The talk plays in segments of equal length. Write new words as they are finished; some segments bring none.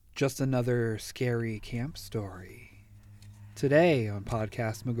just another scary camp story. Today on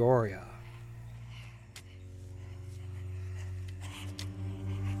Podcast Megoria.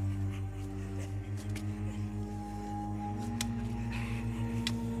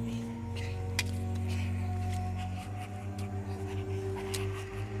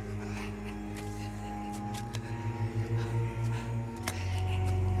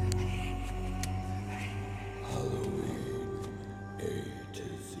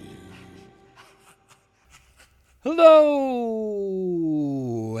 Hello,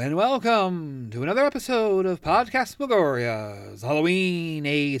 and welcome to another episode of Podcast Megoria's Halloween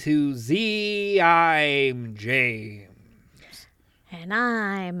A to Z. I'm James. And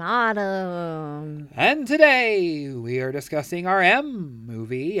I'm Autumn. And today we are discussing our M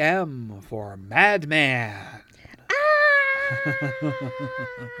movie, M for Madman.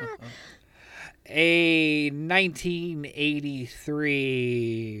 A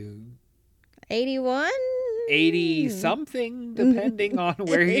 1983... 81? 80 something, depending on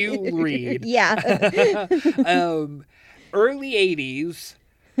where you read. Yeah. Early 80s.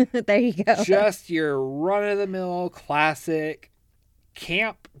 There you go. Just your run-of-the-mill classic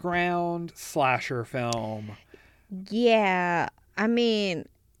campground slasher film. Yeah. I mean,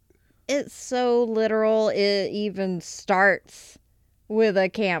 it's so literal. It even starts with a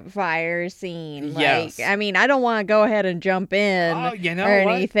campfire scene. Yes. Like, I mean, I don't want to go ahead and jump in or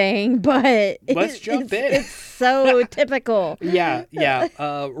anything, but let's jump in. It's so typical. Yeah.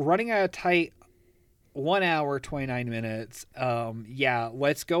 Running at a tight 1 hour, 29 minutes.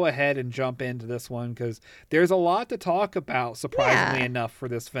 Let's go ahead and jump into this one because there's a lot to talk about, surprisingly enough, for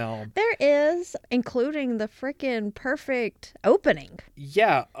this film. There is, including the freaking perfect opening.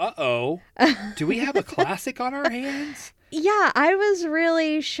 Yeah. Do we have a classic on our hands? Yeah, I was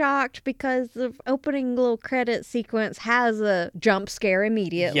really shocked because the opening little credit sequence has a jump scare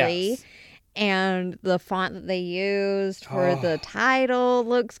immediately. Yes. And the font that they used for the title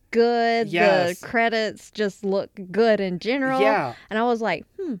looks good. Yes. The credits just look good in general. Yeah. And I was like,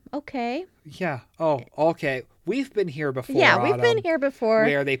 okay. Yeah. Oh, okay. We've been here before. Yeah, we've been here before.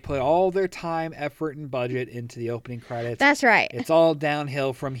 Where they put all their time, effort, and budget into the opening credits. That's right. It's all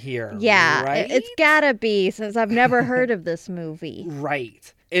downhill from here. Yeah, right? It's gotta be, since I've never heard of this movie.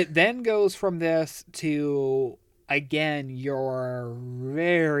 Right. It then goes from this to, again, your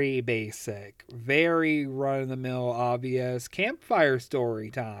very basic, very run-of-the-mill, obvious campfire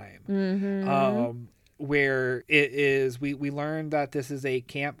story time. Mm-hmm. Where it is, we learned that this is a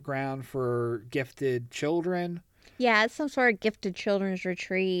campground for gifted children. Yeah, it's some sort of gifted children's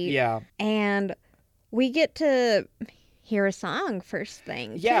retreat. Yeah. And we get to hear a song first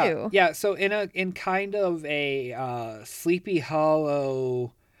thing, too. Yeah, so in kind of a Sleepy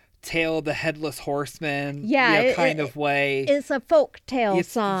Hollow Tale of the Headless Horseman kind of way. It's a folk tale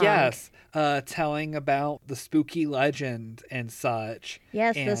song. Yes. Telling about the spooky legend and such.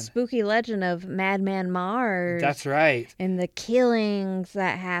 Yes, the spooky legend of Madman Mars. That's right. And the killings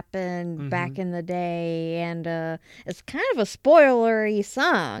that happened back in the day. And it's kind of a spoilery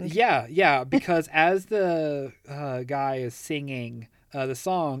song. Yeah, because as the guy is singing the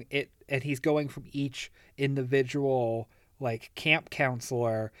song, and he's going from each individual like camp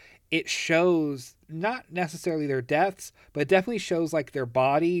counselor, it shows not necessarily their deaths, but it definitely shows like their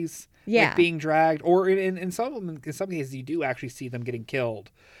bodies like being dragged, or in some cases you do actually see them getting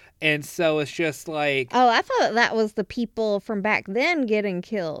killed. And so it's just like... Oh, I thought that was the people from back then getting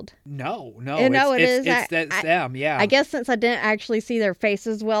killed. No. It's them, yeah. I guess since I didn't actually see their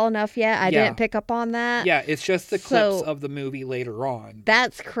faces well enough yet, I didn't pick up on that. Yeah, it's just the clips of the movie later on.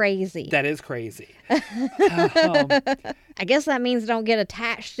 That's crazy. That is crazy. I guess that means don't get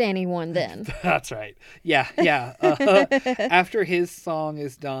attached to anyone then. That's right. Yeah. After his song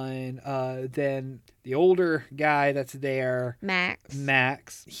is done, then the older guy that's there,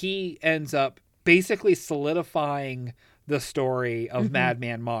 Max, he ends up basically solidifying the story of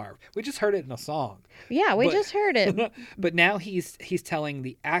Madman Marv. We just heard it in a song. Yeah, we just heard it. But now he's telling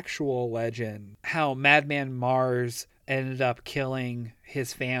the actual legend, how Madman Mars ended up killing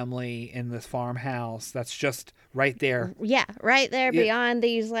his family in this farmhouse that's just right there. Yeah, right there beyond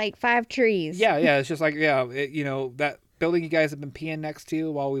these like 5 trees. Yeah, it's just like, that building you guys have been peeing next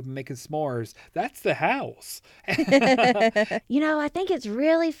to while we've been making s'mores, that's the house. I think it's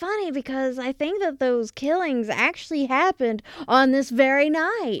really funny because I think that those killings actually happened on this very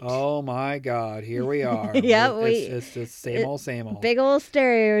night. Oh my God, here we are. It's just same old. Big old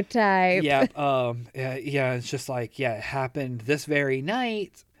stereotype. Yeah, it's just like, it happened this very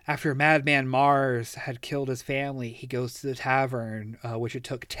night after Madman Mars had killed his family, he goes to the tavern, which it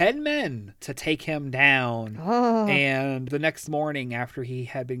took 10 men to take him down. Oh. And the next morning, after he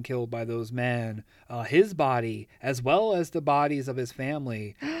had been killed by those men, his body, as well as the bodies of his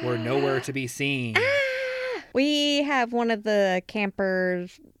family, were nowhere to be seen. We have one of the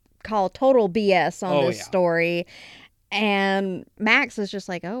campers call total BS on this story. And Max is just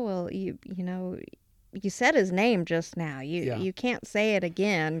like, oh, well, you know, you said his name just now. You can't say it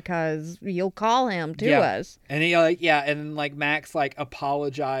again because you'll call him to us. And he and Max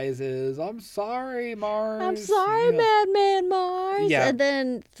apologizes. I'm sorry, Mars. I'm sorry, Madman Mars. Yeah. And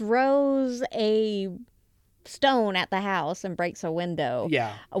then throws a stone at the house and breaks a window.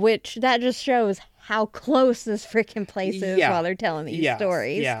 Yeah. Which that just shows how close this freaking place is while they're telling these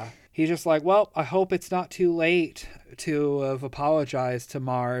stories. Yeah. He's just like, well, I hope it's not too late to have apologized to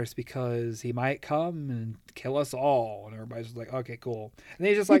Mars because he might come and kill us all. And everybody's just like, okay, cool. And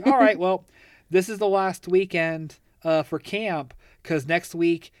he's just like, all right, well, this is the last weekend for camp because next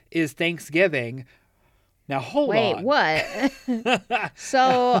week is Thanksgiving. Now, hold on. Wait, what?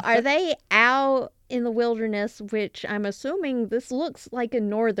 So are they out in the wilderness, which I'm assuming this looks like a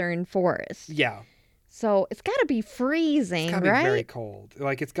northern forest? Yeah. So it's got to be freezing, it's gotta right? Be very cold.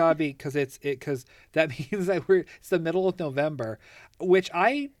 It's got to be because because that means that it's the middle of November, was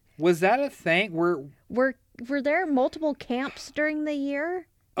that a thing? Were there multiple camps during the year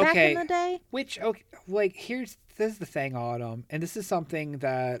back in the day? This is the thing, Autumn, and this is something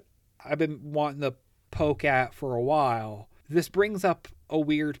that I've been wanting to poke at for a while. This brings up a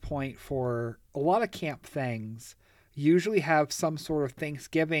weird point for a lot of camp things. Usually have some sort of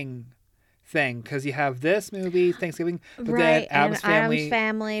Thanksgiving thing because you have this movie Thanksgiving, but then Adam's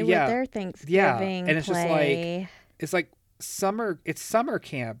family with their Thanksgiving and it's play. Just it's summer. It's summer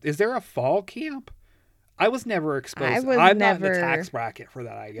camp. Is there a fall camp? I was never exposed. I'm not in the tax bracket for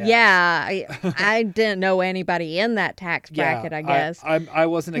that, I guess. Yeah, I didn't know anybody in that tax bracket, I guess. I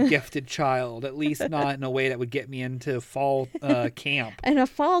wasn't a gifted child, at least not in a way that would get me into fall camp. And a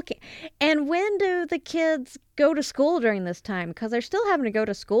fall camp. And when do the kids go to school during this time? Because they're still having to go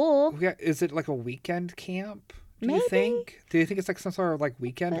to school. Yeah, is it like a weekend camp? Maybe. You think? Do you think it's like some sort of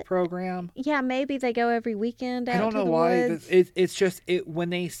weekend program? Yeah, maybe they go every weekend out to the woods. I don't know why. It's just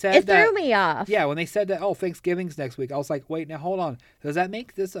when they said it that. It threw me off. Yeah, when they said that, oh, Thanksgiving's next week, I was like, wait, now hold on. Does that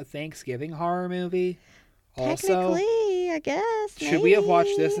make this a Thanksgiving horror movie? Technically, I guess. Should we have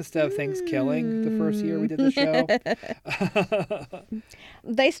watched this instead of Thanksgiving the first year we did the show?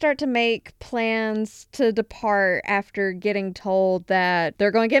 They start to make plans to depart after getting told that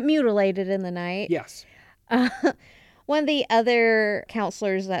they're going to get mutilated in the night. Yes. One of the other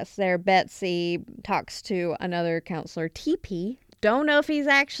counselors that's there, Betsy, talks to another counselor, TP. Don't know if he's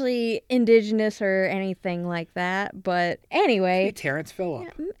actually indigenous or anything like that, but anyway. Hey, Terrence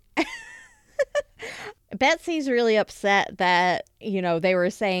Phillip. Yeah. Betsy's really upset that, they were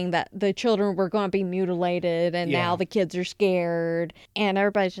saying that the children were going to be mutilated and now the kids are scared. And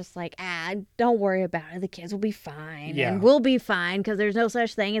everybody's just like, don't worry about it. The kids will be fine. Yeah. And we'll be fine because there's no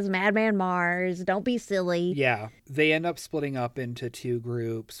such thing as Madman Mars. Don't be silly. Yeah. They end up splitting up into two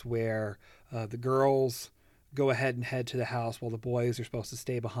groups where the girls go ahead and head to the house while the boys are supposed to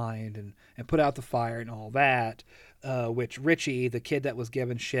stay behind and put out the fire and all that, which Richie, the kid that was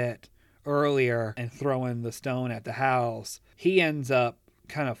given shit earlier and throwing the stone at the house, he ends up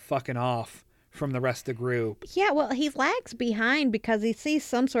kind of fucking off from the rest of the group. Yeah, well, he lags behind because he sees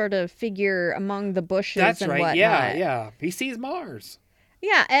some sort of figure among the bushes. That's and right. whatnot. Yeah. He sees Mars.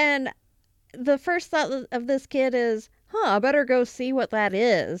 Yeah, and the first thought of this kid is, I better go see what that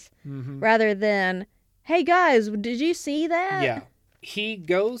is, rather than, hey guys, did you see that? Yeah. He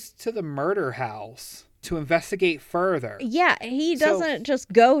goes to the murder house to investigate further. Yeah, he doesn't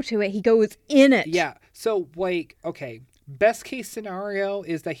just go to it, he goes in it. Yeah, so okay, best case scenario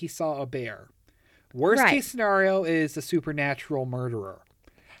is that he saw a bear. Worst case scenario is a supernatural murderer.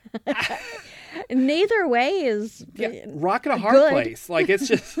 Neither way is rock in a hard place. It's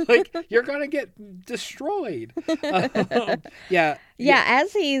just you're gonna get destroyed. Yeah.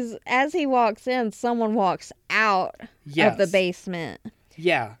 As he walks in, someone walks out of the basement.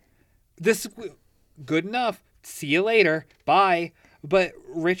 Yeah, this good enough. See you later. Bye. But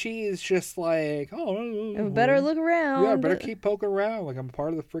Richie is just like, better look around. Yeah, better keep poking around. I'm part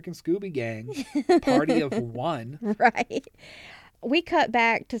of the freaking Scooby Gang. Party of one. Right. We cut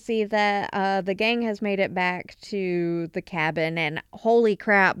back to see that the gang has made it back to the cabin, and holy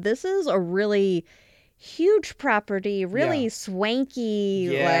crap, this is a really huge property, really swanky,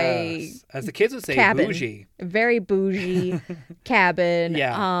 yes. As the kids would say, cabin. Bougie. Very bougie cabin.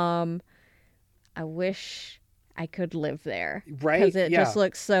 Yeah. I wish I could live there. Right? Because it just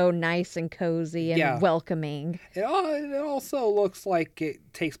looks so nice and cozy and welcoming. It also looks like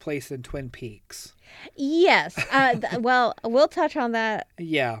it takes place in Twin Peaks. Yes. Well, we'll touch on that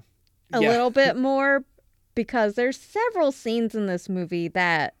a little bit more, because there's several scenes in this movie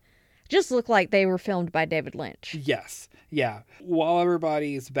that just look like they were filmed by David Lynch. Yes. Yeah. While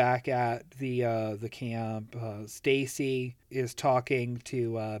everybody's back at the camp, Stacy is talking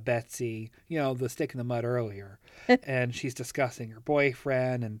to Betsy, the stick in the mud earlier, and she's discussing her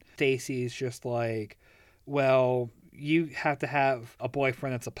boyfriend, and Stacy's just like, well, you have to have a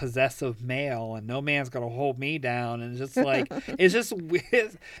boyfriend that's a possessive male, and no man's gonna hold me down. And it's just like, it's just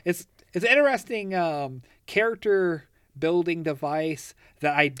weird. It's an interesting character building device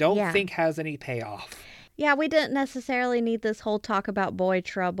that I don't think has any payoff. Yeah, we didn't necessarily need this whole talk about boy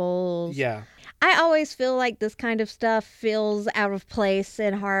troubles. Yeah. I always feel like this kind of stuff feels out of place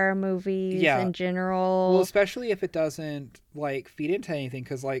in horror movies in general. Well, especially if it doesn't feed into anything,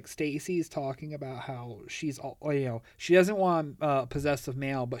 because Stacy's talking about how she's she doesn't want a possessive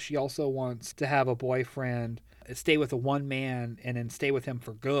male, but she also wants to have a boyfriend, stay with a one man, and then stay with him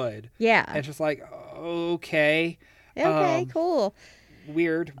for good. Yeah. And it's just like, okay. Okay, cool.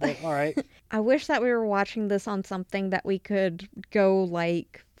 Weird, but all right. I wish that we were watching this on something that we could go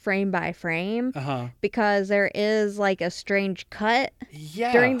frame by frame, because there is a strange cut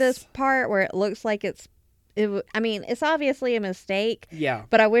during this part where it looks like it's obviously a mistake. Yeah.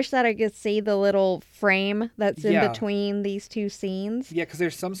 But I wish that I could see the little frame that's in between these two scenes. Yeah, because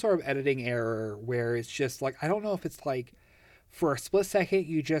there's some sort of editing error where it's just I don't know if it's for a split second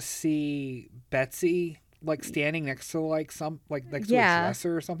you just see Betsy standing next to next to a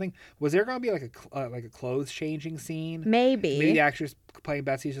dresser or something. Was there gonna be a clothes changing scene? Maybe the actress playing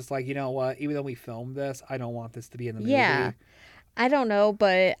Betsy's just you know what? Even though we filmed this, I don't want this to be in the movie. Yeah, I don't know,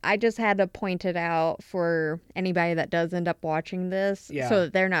 but I just had to point it out for anybody that does end up watching this, so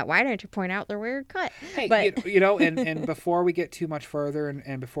that they're not. Why didn't you point out their weird cut? Hey, but and before we get too much further,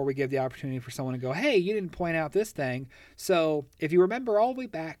 and before we give the opportunity for someone to go, hey, you didn't point out this thing. So if you remember all the way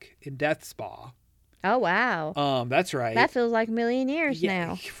back in Death Spa. Oh wow! That's right. That feels like a million years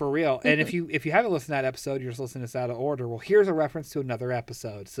now. For real. And if you haven't listened to that episode, you're just listening to this out of order. Well, here's a reference to another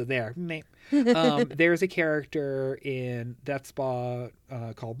episode. So there. There's a character in Death Spa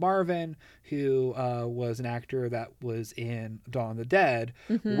called Marvin, who was an actor that was in Dawn of the Dead.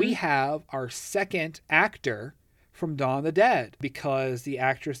 Mm-hmm. We have our second actor from Dawn of the Dead, because the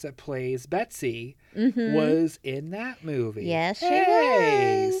actress that plays Betsy was in that movie. Yes, she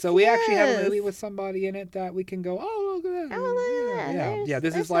was. So we actually have a movie with somebody in it that we can go, oh, look at that. Oh, look at that. Yeah.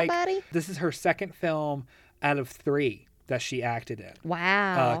 This is somebody. This is her second film out of 3 that she acted in.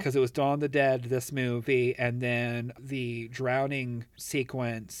 Wow. Because it was Dawn of the Dead, this movie, and then the drowning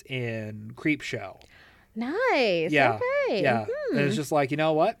sequence in Creepshow. Nice. Yeah. Okay. Yeah. And it's just you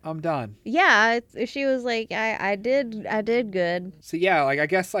know what? I'm done. Yeah. She was like, I did good. So yeah, I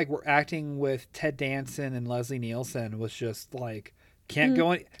guess we're acting with Ted Danson and Leslie Nielsen was just can't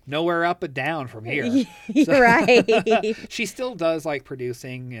go nowhere up but down from here. So, right. She still does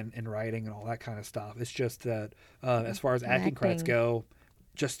producing and writing and all that kind of stuff. It's just that as far as acting credits go,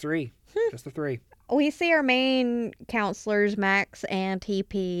 just 3. Just the 3. We see our main counselors, Max and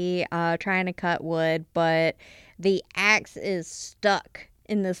TP, trying to cut wood, but the axe is stuck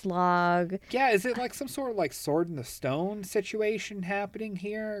in this log. Yeah, is it some sort of sword in the stone situation happening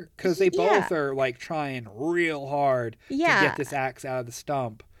here? Because they both are trying real hard to get this axe out of the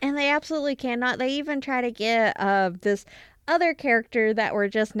stump. And they absolutely cannot. They even try to get this other character that we're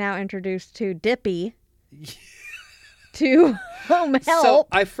just now introduced to, Dippy. To help. So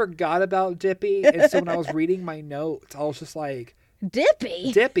I forgot about Dippy, and so when I was reading my notes, I was just like,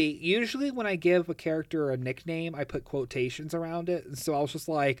 Dippy. Usually when I give a character a nickname, I put quotations around it, and so I was just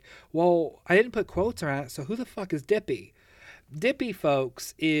like, well, I didn't put quotes around it, so who the fuck is Dippy? Dippy,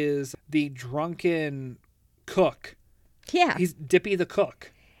 folks, is the drunken cook. Yeah. He's Dippy the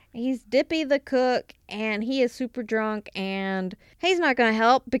cook. He's Dippy the cook, and he is super drunk, and he's not going to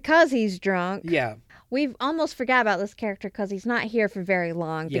help because he's drunk. Yeah. We've almost forgot about this character because he's not here for very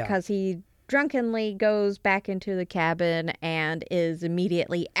long, because he drunkenly goes back into the cabin and is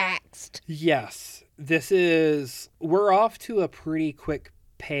immediately axed. Yes. We're off to a pretty quick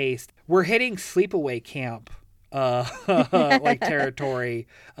pace. We're hitting sleepaway camp territory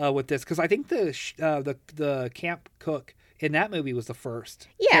with this, because I think the camp cook in that movie was the first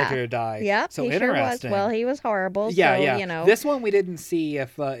character to die. Yeah, so he interesting. Sure was. Well, he was horrible. Yeah, so, yeah. This one we didn't see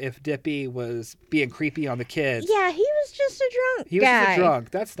if Dippy was being creepy on the kids. Yeah, he was just a drunk guy. He was just a drunk.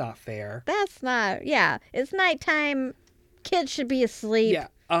 That's not fair. That's not. Yeah, it's nighttime. Kids should be asleep. Yeah.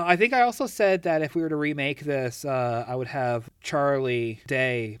 I think I also said that if we were to remake this, I would have Charlie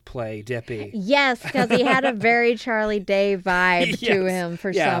Day play Dippy. Yes, because he had a very Charlie Day vibe to him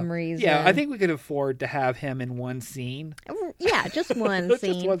for some reason. Yeah, I think we could afford to have him in one scene. Yeah, just one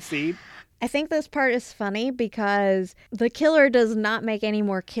scene. Just one scene. I think this part is funny because the killer does not make any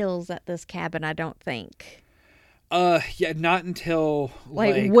more kills at this cabin, I don't think. Yeah, not until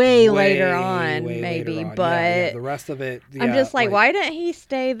way later on, maybe. Later on. But the rest of it, I'm just like, why didn't he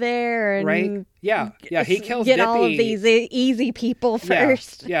stay there and right? Yeah, he kills get Dippy. all of these easy people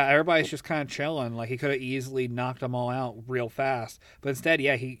first. Yeah, everybody's just kind of chilling. Like he could have easily knocked them all out real fast, but instead,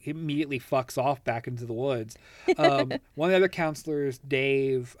 he immediately fucks off back into the woods. One of the other counselors,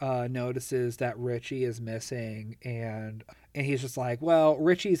 Dave, notices that Richie is missing, and he's just like, well,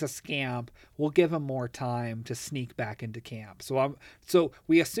 Richie's a scamp. We'll give him more time to sneak back into camp. So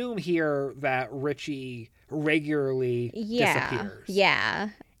we assume here that Richie regularly disappears. Yeah.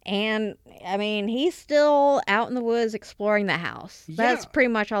 And, I mean, he's still out in the woods exploring the house. That's pretty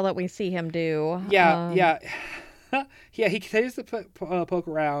much all that we see him do. Yeah. Yeah, he continues to poke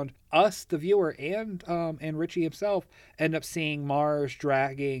around. Us, the viewer, and Richie himself end up seeing Mars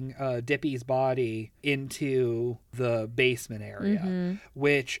dragging Dippy's body into the basement area,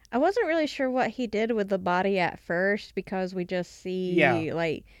 which... I wasn't really sure what he did with the body at first because we just see,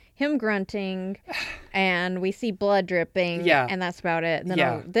 like... him grunting, and we see blood dripping, and that's about it.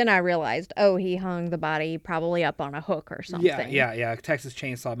 And then I realized, he hung the body probably up on a hook or something. Yeah, Texas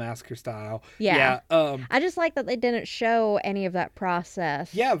Chainsaw Massacre style. Yeah. I just like that they didn't show any of that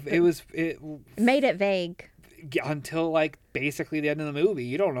process. Yeah, it made it vague. Until like basically the end of the movie,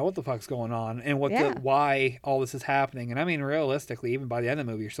 you don't know what the fuck's going on and why all this is happening. And I mean, realistically, even by the end of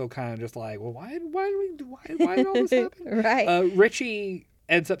the movie, you're still kind of just like, well, why did all this happen? Right. Richie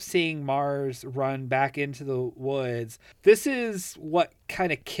ends up seeing Mars run back into the woods. This is what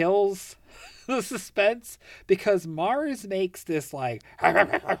kind of kills the suspense because Mars makes this like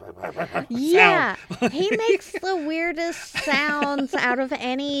yeah sound. He makes the weirdest sounds out of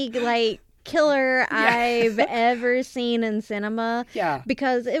any like killer I've ever seen in cinema. Yeah,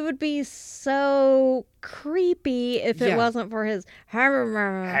 because it would be so creepy if it wasn't for his he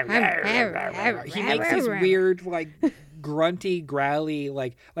makes these weird like grunty, growly,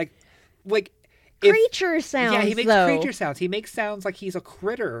 like creature sounds. Yeah, he makes creature sounds. He makes sounds like he's a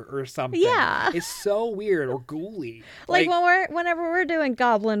critter or something. Yeah, it's so weird or ghouly. Like whenever we're doing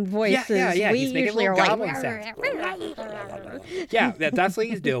goblin voices, we usually are like sounds. Yeah, that's what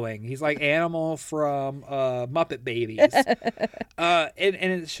he's doing. He's like Animal from Muppet Babies, and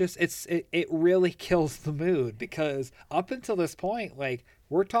it's just it really kills the mood because up until this point, like.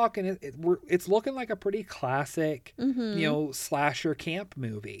 We're talking. It's looking like a pretty classic, slasher camp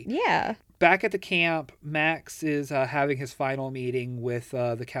movie. Yeah. Back at the camp, Max is having his final meeting with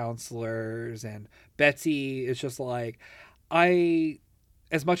the counselors, and Betsy is just like,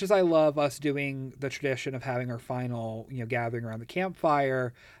 as much as I love us doing the tradition of having our final, gathering around the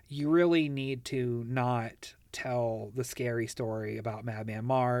campfire, you really need to not tell the scary story about Madman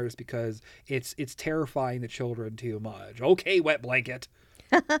Mars because it's terrifying the children too much. Okay, wet blanket.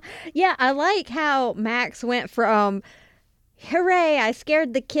 Yeah, I like how Max went from hooray, I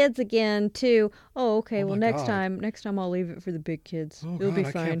scared the kids again to next time I'll leave it for the big kids. It'll be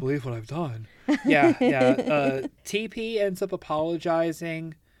fine. I can't believe what I've done. Yeah. TP ends up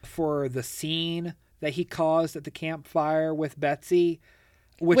apologizing for the scene that he caused at the campfire with Betsy.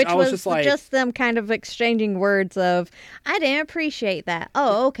 Which I was just like... just them kind of exchanging words of, I didn't appreciate that.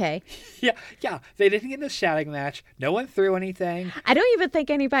 Oh, okay. Yeah. They didn't get in a shouting match. No one threw anything. I don't even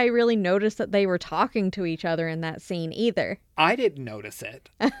think anybody really noticed that they were talking to each other in that scene either. I didn't notice it.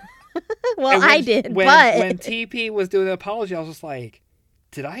 I did, when but... TP was doing the apology, I was just like,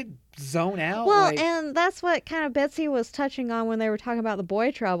 did I zone out? Well, and that's what kind of Betsy was touching on when they were talking about the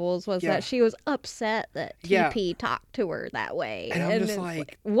boy troubles was that she was upset that TP talked to her that way. And I'm just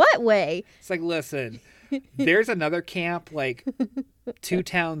like, what way? It's like, listen, there's another camp like 2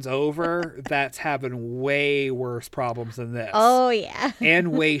 towns over that's having way worse problems than this. Oh, yeah.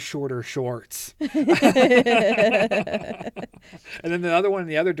 And way shorter shorts. And then the other one in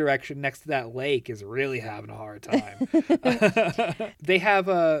the other direction next to that lake is really having a hard time. They have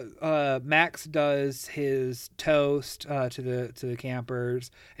Max does his toast to the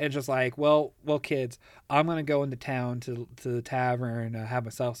campers and it's just like, well, kids, I'm gonna go into town to the tavern, have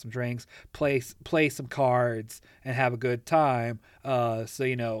myself some drinks, play some cards, and have a good time.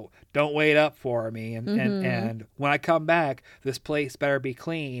 So don't wait up for me, and when I come back, this place better be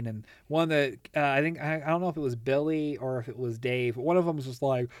clean. And one of the I don't know if it was Billy or if it was Dave, but one of them was just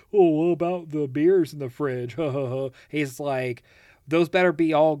like, oh, what about the beers in the fridge? He's like, those better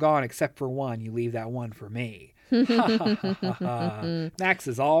be all gone except for one. You leave that one for me. Ha ha ha ha ha. Max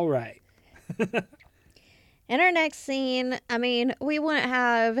is all right. In our next scene, I mean, we wouldn't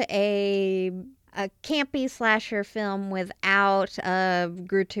have a campy slasher film without a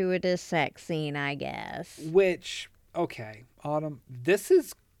gratuitous sex scene, I guess. Which, okay, Autumn, this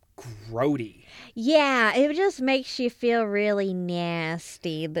is grody. Yeah, it just makes you feel really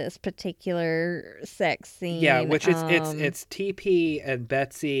nasty, this particular sex scene. Yeah, which it's TP and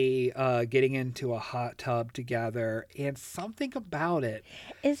Betsy getting into a hot tub together, and something about it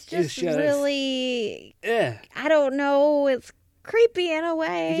it's just really I don't know, it's creepy in a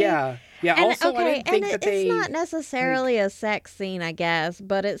way. Yeah. Yeah, and, also I didn't think that it's not necessarily a sex scene, I guess,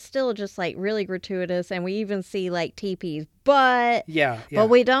 but it's still just like really gratuitous, and we even see like TP's butt. Yeah. But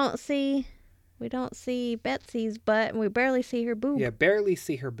we don't see Betsy's butt, and we barely see her boob. Yeah, barely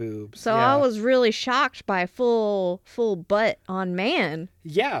see her boobs. So I was really shocked by full butt on man.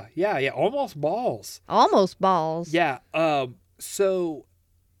 Yeah, almost balls. Almost balls. Yeah. So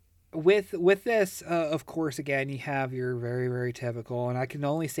with this, of course, again, you have your very, very typical, and I can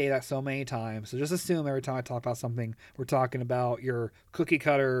only say that so many times, so just assume every time I talk about something, we're talking about your cookie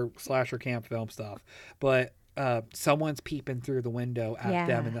cutter slasher camp film stuff. But someone's peeping through the window at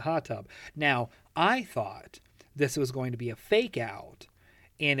them in the hot tub. Now, I thought this was going to be a fake out,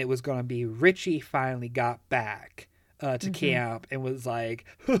 and it was going to be Richie finally got back to camp and was like,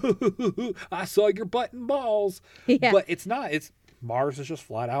 I saw your butt and balls. Yeah. But it's not. It's Mars is just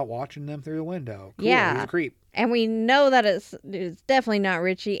flat out watching them through the window. Cool, yeah. He's a creep. And we know that it's definitely not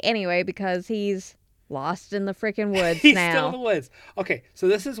Richie anyway, because he's lost in the freaking woods he's now. He's still in the woods. Okay, so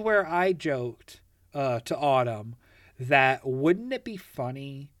this is where I joked to Autumn that wouldn't it be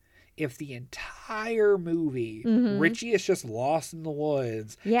funny if the entire movie Richie is just lost in the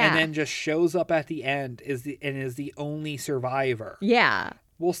woods and then just shows up at the end is the only survivor. Yeah.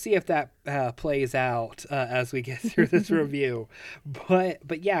 We'll see if that plays out as we get through this review.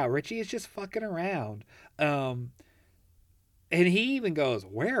 But yeah, Richie is just fucking around. And he even goes,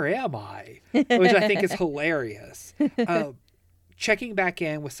 "Where am I?" Which I think is hilarious. Checking back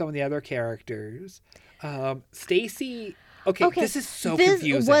in with some of the other characters. Stacy... Okay, this is so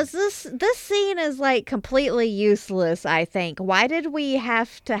confusing. This scene is like completely useless, I think. Why did we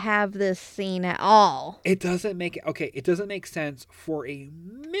have to have this scene at all? It doesn't make sense for a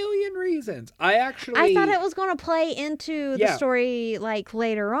million reasons. I thought it was going to play into the story like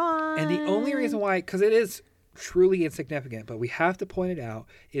later on. And the only reason why, because it is truly insignificant, but we have to point it out,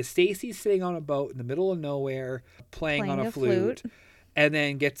 is Stacy's sitting on a boat in the middle of nowhere playing on a flute and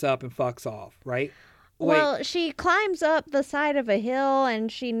then gets up and fucks off, right? Well, she climbs up the side of a hill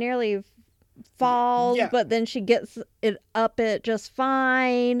and she nearly falls, but then she gets it just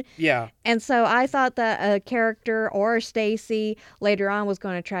fine. Yeah. And so I thought that a character or Stacy later on was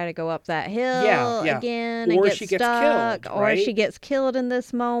going to try to go up that hill again or and she gets stuck, killed, right? Or she gets killed in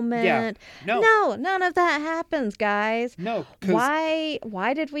this moment. Yeah. No, none of that happens, guys. No. Why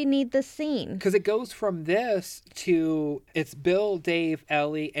did we need this scene? Because it goes from this to it's Bill, Dave,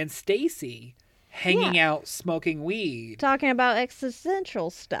 Ellie, and Stacy hanging out smoking weed, talking about existential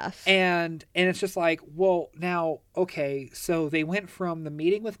stuff, and it's just like, well, now, okay, so they went from the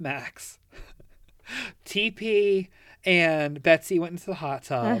meeting with Max, TP and Betsy went into the hot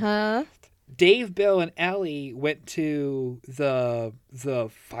tub, Dave, Bill, and Ellie went to the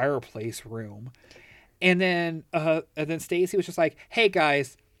fireplace room, and then Stacy was just like, hey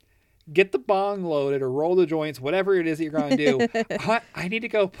guys, get the bong loaded or roll the joints, whatever it is that you're going to do. I need to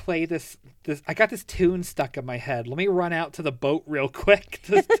go play this. I got this tune stuck in my head. Let me run out to the boat real quick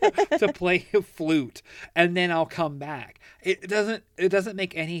to play a flute, and then I'll come back. It doesn't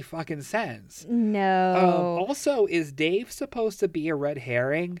make any fucking sense. No. Also, is Dave supposed to be a red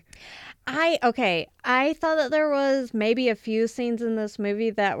herring? I thought that there was maybe a few scenes in this movie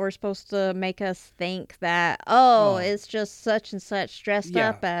that were supposed to make us think that, it's just such and such dressed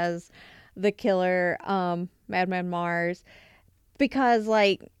up as the killer, Madman Mars. Because,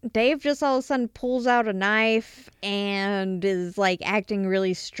 like, Dave just all of a sudden pulls out a knife and is, like, acting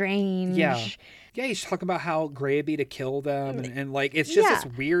really strange. Yeah, he's talking about how great it'd be to kill them, and like, it's just this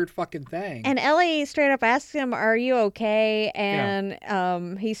weird fucking thing. And Ellie straight up asks him, are you okay?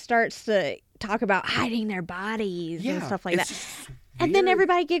 And he starts to talk about hiding their bodies and stuff like that. And then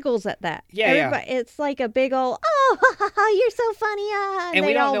everybody giggles at that. It's like a big old, you're so funny, and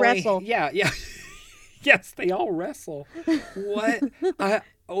they all wrestle. Yes, they all wrestle. What?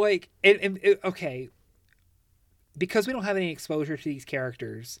 Okay. Because we don't have any exposure to these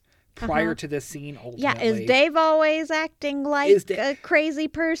characters prior to this scene, ultimately. Yeah, is Dave always acting like a crazy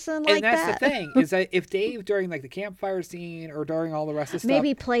person like that? And that's the thing, is that if Dave, during like the campfire scene or during all the rest of the stuff...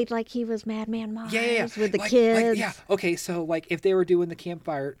 Maybe played like he was Madman Mars with the like, kids. Yeah, okay, so like if they were doing the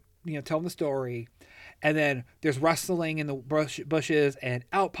campfire, telling the story, and then there's rustling in the bushes, and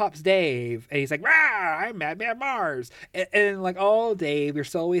out pops Dave, and he's like, "Rah, I'm Madman Mars," and like, "Oh, Dave, you're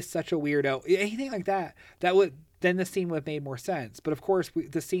always such a weirdo." Anything like that, then the scene would have made more sense. But of course,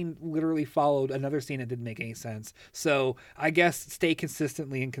 the scene literally followed another scene that didn't make any sense. So I guess stay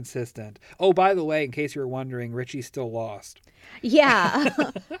consistently inconsistent. Oh, by the way, in case you were wondering, Richie's still lost. Yeah.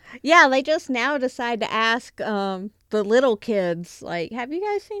 Yeah, they just now decide to ask the little kids, like, have you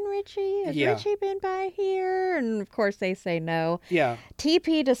guys seen Richie? Has Richie been by here? And of course they say no. Yeah.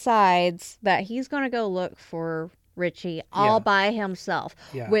 TP decides that he's going to go look for Richie all by himself,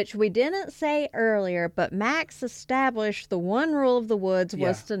 which we didn't say earlier, but Max established the one rule of the woods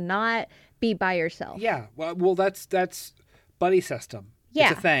was to not be by yourself. Yeah. Well, that's buddy system.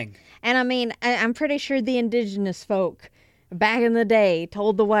 Yeah. It's a thing. And I mean, I'm pretty sure the indigenous folk back in the day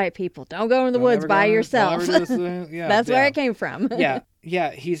told the white people, don't go in the woods by yourself. That's where it came from.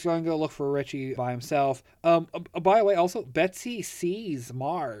 Yeah, he's going to go look for Richie by himself. By the way, also, Betsy sees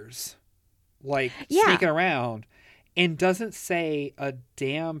Mars, like, sneaking around, and doesn't say a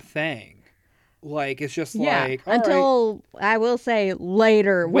damn thing. Like, it's just like, all until, right. I will say, way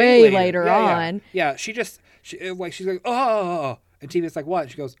later on. Yeah, she's like, oh, and TV's like, what?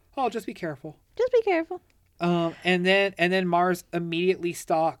 She goes, oh, just be careful. Just be careful. And then Mars immediately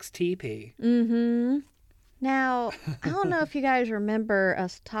stalks TP. Mm-hmm. Now, I don't know if you guys remember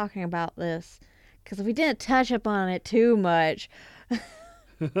us talking about this, because we didn't touch upon it too much.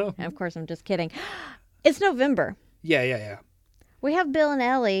 And of course, I'm just kidding. It's November. Yeah. We have Bill and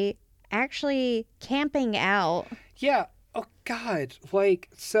Ellie actually camping out. Yeah. Oh, God. Like,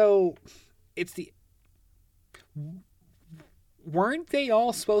 so it's weren't they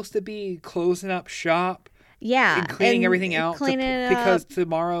all supposed to be closing up shop? Yeah. And cleaning everything out because up.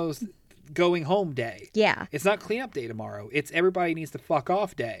 Tomorrow's going home day. Yeah. It's not cleanup day tomorrow. It's everybody needs to fuck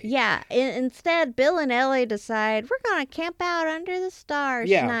off day. Yeah. Instead, Bill and Ellie decide we're going to camp out under the stars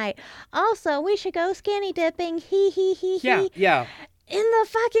tonight. Also, we should go skinny dipping. Hee. Yeah. In the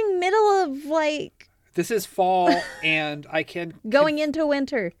fucking middle of, like... This is fall, and I can... Going into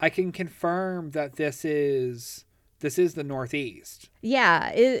winter. I can confirm that this is the Northeast. Yeah.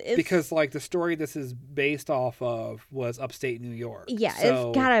 It's... Because, like, the story this is based off of was upstate New York. Yeah, so,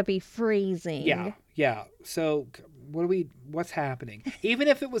 it's gotta be freezing. Yeah. So, what's happening? Even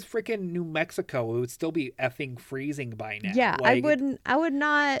if it was freaking New Mexico, it would still be effing freezing by now. Yeah, like, I would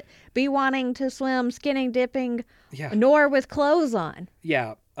not be wanting to swim skinny dipping, nor with clothes on.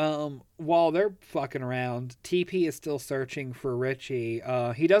 Yeah. While they're fucking around, TP is still searching for Richie.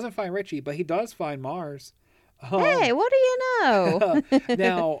 He doesn't find Richie, but he does find Mars. Hey, what do you know?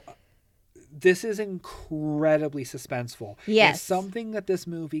 Now, this is incredibly suspenseful. Yes. It's something that this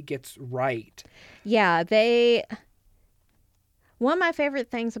movie gets right. Yeah, one of my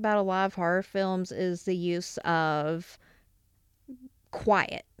favorite things about a lot of horror films is the use of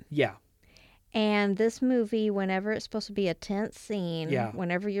quiet. Yeah. And this movie, whenever it's supposed to be a tense scene,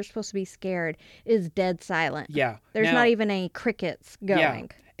 whenever you're supposed to be scared, is dead silent. Yeah. There's not even any crickets going. Yeah.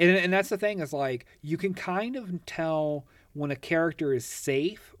 And that's the thing, is like, you can kind of tell when a character is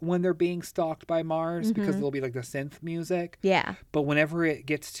safe when they're being stalked by Mars, because there'll be like the synth music. Yeah. But whenever it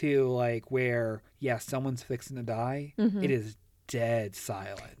gets to like where, someone's fixing to die, it is dead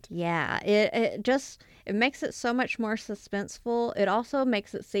silent. Yeah. It makes it so much more suspenseful. It also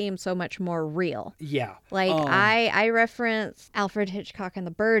makes it seem so much more real. Yeah. Like, I reference Alfred Hitchcock and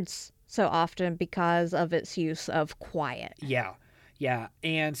the Birds so often because of its use of quiet. Yeah.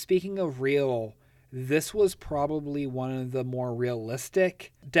 And speaking of real, this was probably one of the more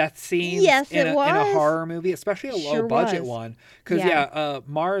realistic death scenes in a horror movie, especially a low-budget one. Because,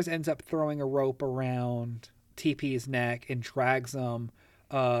 Mars ends up throwing a rope around TP's neck and drags him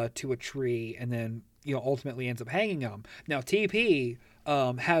to a tree, and then, ultimately ends up hanging him. Now, TP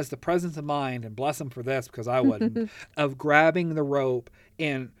has the presence of mind, and bless him for this, because I wouldn't, of grabbing the rope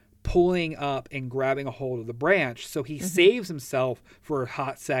and pulling up and grabbing a hold of the branch, so he saves himself for a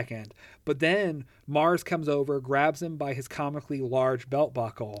hot second. But then Mars comes over, grabs him by his comically large belt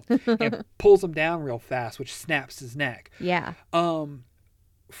buckle, and pulls him down real fast, which snaps his neck. Yeah.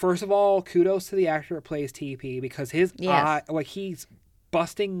 First of all, kudos to the actor that plays TP, because his eye, like, he's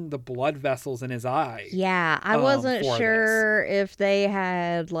busting the blood vessels in his eye. Yeah, I wasn't sure if they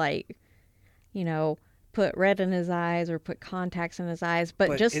had, like, put red in his eyes or put contacts in his eyes,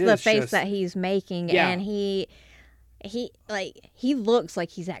 but just the face that he's making, and he looks like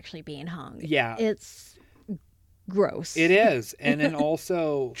he's actually being hung. Yeah. It's gross. It is. And then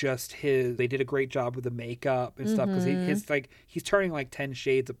also just they did a great job with the makeup and stuff, because he's turning like 10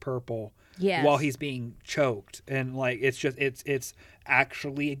 shades of purple while he's being choked, and like it's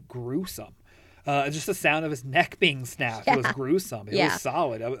actually gruesome. Just the sound of his neck being snapped was gruesome. It was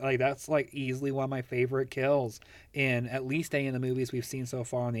solid. That's like easily one of my favorite kills in at least any of the movies we've seen so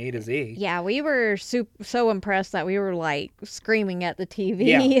far on the A to Z. Yeah, we were so impressed that we were like screaming at the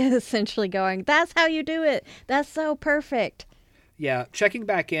TV, essentially going, "That's how you do it. That's so perfect." Yeah, checking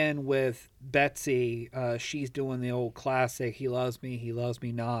back in with Betsy, she's doing the old classic, he loves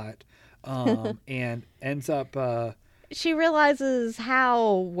me not, and ends up... She realizes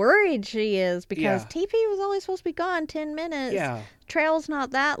how worried she is because TP was only supposed to be gone 10 minutes. Yeah. Trail's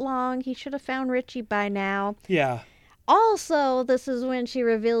not that long. He should have found Richie by now. Yeah. Also, this is when she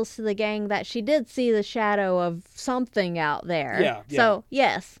reveals to the gang that she did see the shadow of something out there. Yeah. So,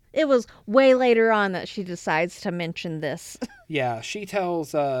 yes, it was way later on that she decides to mention this. Yeah, she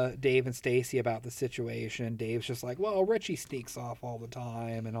tells Dave and Stacy about the situation. Dave's just like, well, Richie sneaks off all the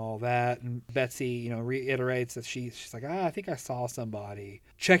time and all that. And Betsy, reiterates that she's like, I think I saw somebody.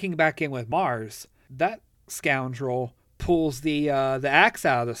 Checking back in with Mars, that scoundrel pulls the axe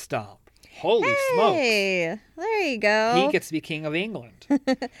out of the stump. Holy smokes. There you go. He gets to be king of England.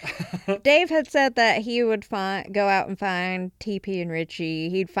 Dave had said that he would go out and find TP and Richie.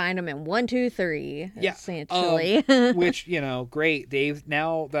 He'd find them in 1, 2, 3, essentially. Which, great. Dave,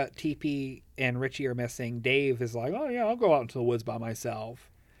 now that TP and Richie are missing, Dave is like, oh, yeah, I'll go out into the woods by myself.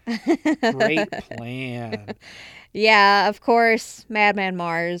 Great plan. Yeah, of course, Madman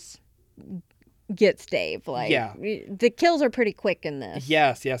Mars gets Dave. The kills are pretty quick in this.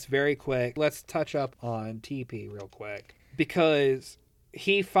 Yes, very quick. Let's touch up on TP real quick, because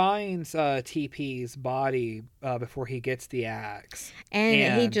he finds TP's body before he gets the axe,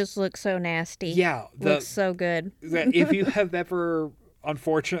 and he just looks so nasty. Yeah, looks so good. If you have ever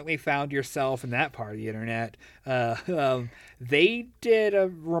unfortunately found yourself in that part of the internet, they did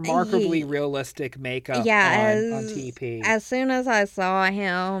a remarkably realistic makeup on TP. As soon as I saw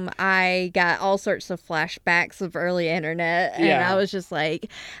him, I got all sorts of flashbacks of early internet, and I was just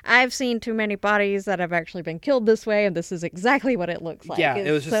like, I've seen too many bodies that have actually been killed this way, and this is exactly what it looks like. Yeah,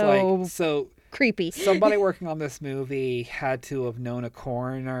 it was just so creepy. Somebody working on this movie had to have known a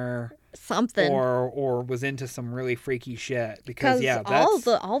coroner, something, or was into some really freaky shit, because that's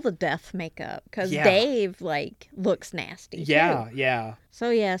all the death makeup, because Dave looks nasty too. Yeah. So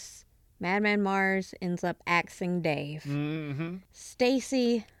yes, Madman Mars ends up axing Dave. Mm-hmm.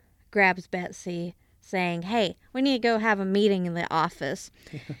 Stacy grabs Betsy, saying, hey, we need to go have a meeting in the office.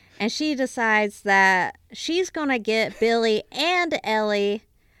 And she decides that she's gonna get Billy and Ellie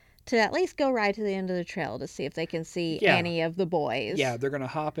to at least go ride to the end of the trail to see if they can see any of the boys. Yeah, they're going to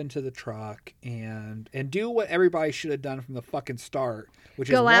hop into the truck and do what everybody should have done from the fucking start, which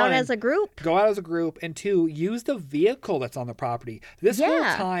is go out as a group. Go out as a group, and 2, use the vehicle that's on the property. This whole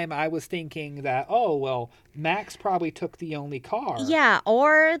time I was thinking that, Max probably took the only car. Yeah,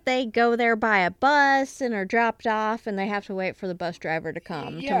 or they go there by a bus and are dropped off, and they have to wait for the bus driver to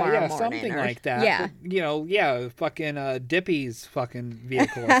come tomorrow morning. Something like that. Yeah. But, fucking Dippy's fucking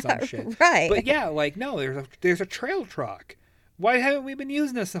vehicle or some shit. Right. But no, there's a trail truck. Why haven't we been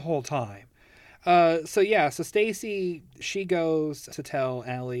using this the whole time? So Stacy, she goes to tell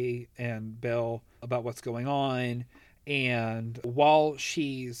Ellie and Bill about what's going on. And while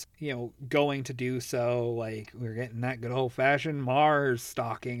she's, going to do so, we're getting that good old-fashioned Mars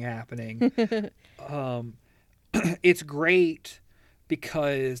stalking happening. It's great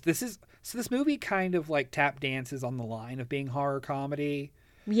because this movie kind of tap dances on the line of being horror comedy.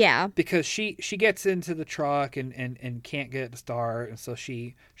 Yeah. Because she gets into the truck and can't get it to start, and so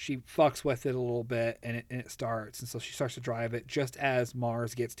she fucks with it a little bit, and it starts, and so she starts to drive it just as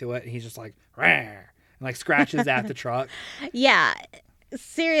Mars gets to it, and he's just like, rawr, and scratches at the truck. Yeah.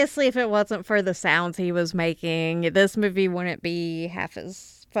 Seriously, if it wasn't for the sounds he was making, this movie wouldn't be half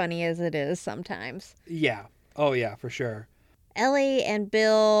as funny as it is sometimes. Yeah. Oh yeah, for sure. Ellie and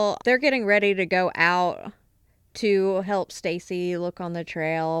Bill, they're getting ready to go out to help Stacy look on the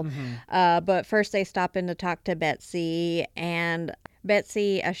trail. Mm-hmm. But first they stop in to talk to Betsy, and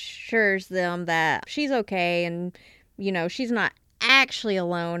Betsy assures them that she's okay, and, she's not actually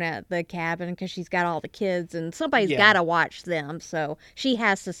alone at the cabin because she's got all the kids, and somebody's got to watch them, so she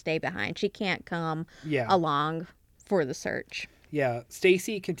has to stay behind. She can't come along for the search. Yeah,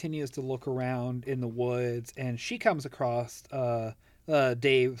 Stacy continues to look around in the woods, and she comes across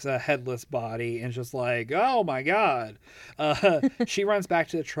Dave's headless body, and just like, oh my god. She runs back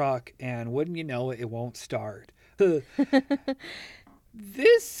to the truck, and wouldn't you know it, it won't start.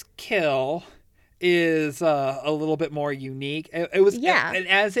 This kill is a little bit more unique. It was, and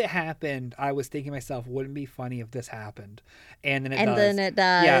as it happened, I was thinking to myself, wouldn't it be funny if this happened? And then it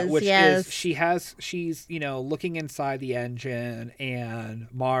does. Yeah, which is she's looking inside the engine, and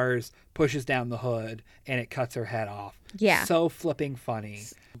Mars pushes down the hood, and it cuts her head off. Yeah, so flipping funny.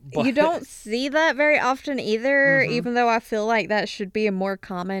 But you don't see that very often either, even though I feel like that should be a more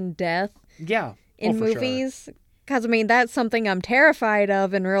common death. Yeah, in movies. Sure. Because, I mean, that's something I'm terrified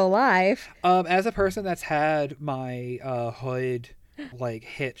of in real life. As a person that's had my hood,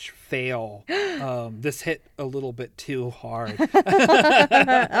 hitch fail, this hit a little bit too hard.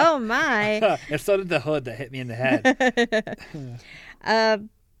 Oh, my. And so did the hood that hit me in the head.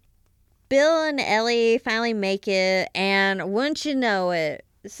 Bill and Ellie finally make it, and wouldn't you know it,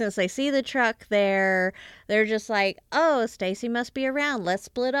 since they see the truck there, they're just like, oh, Stacy must be around. Let's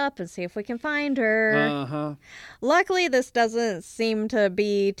split up and see if we can find her. Luckily, this doesn't seem to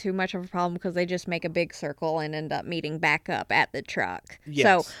be too much of a problem because they just make a big circle and end up meeting back up at the truck.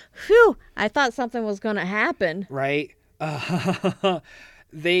 Yes. So, phew, I thought something was going to happen. Right? When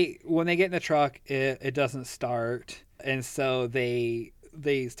they get in the truck, it doesn't start. And so they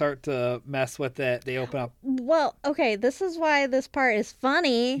start to mess with it. They open up. Well, okay, this is why this part is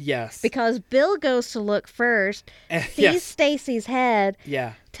funny. Yes. Because Bill goes to look first, sees Stacy's head.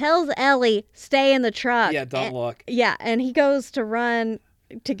 Yeah. Tells Ellie, stay in the truck. Yeah, don't look. Yeah, and he goes to run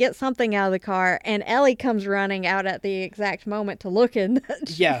to get something out of the car, and Ellie comes running out at the exact moment to look in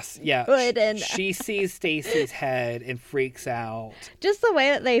the Yes, yeah. hood, and she sees Stacy's head and freaks out. Just the way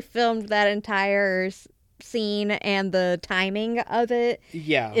that they filmed that entire scene and the timing of it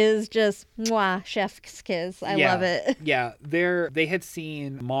is just mwah, chef's kiss. I love it. Yeah, they had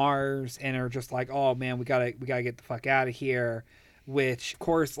seen Mars and are just like, oh man, we gotta get the fuck out of here. Which, of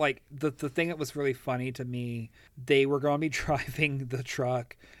course, the thing that was really funny to me, they were going to be driving the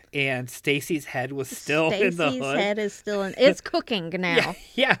truck, and Stacy's head was still in the hood. Stacy's head is still in. It's cooking now.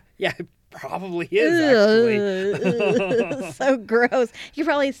 Yeah. Probably is, actually. So gross. You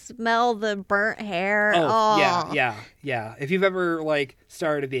probably smell the burnt hair. Oh, yeah. If you've ever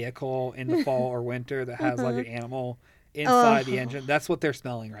started a vehicle in the fall or winter that has an animal inside the engine, that's what they're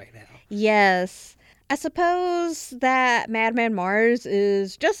smelling right now. Yes. I suppose that Madman Mars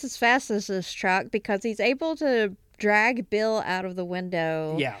is just as fast as this truck because he's able to drag Bill out of the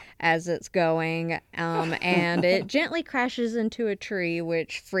window as it's going, and it gently crashes into a tree,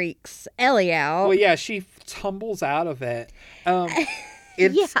 which freaks Ellie out. Well, yeah, she tumbles out of it.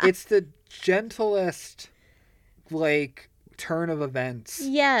 It's the gentlest, turn of events.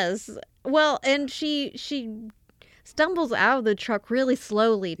 Yes. Well, and she stumbles out of the truck really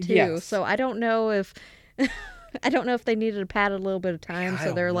slowly too. Yes. So I don't know if they needed to pad a little bit of time.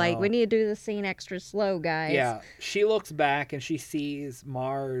 So they're like, we need to do the scene extra slow, guys. Yeah. She looks back and she sees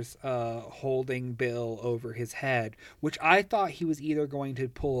Mars holding Bill over his head, which I thought he was either going to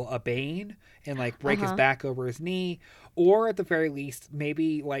pull a Bane and break his back over his knee, or at the very least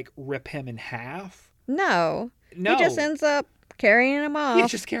maybe rip him in half. No. He just ends up carrying him off. He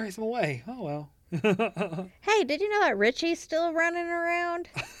just carries him away. Oh well. Hey, did you know that Richie's still running around?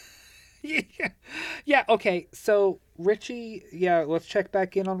 Yeah, okay. So Richie, let's check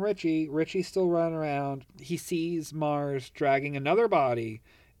back in on Richie. Richie's still running around. He sees Mars dragging another body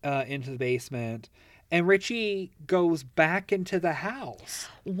into the basement, and Richie goes back into the house.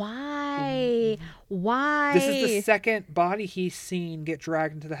 Why? This is the second body he's seen get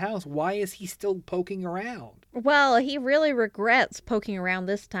dragged into the house. Why is he still poking around? Well, he really regrets poking around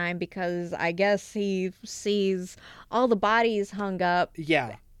this time because I guess he sees all the bodies hung up.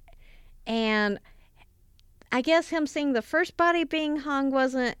 Yeah. And I guess him seeing the first body being hung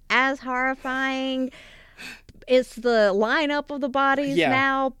wasn't as horrifying. It's the lineup of the bodies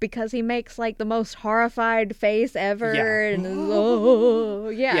now because he makes the most horrified face ever.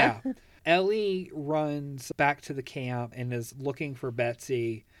 Yeah. Ellie runs back to the camp and is looking for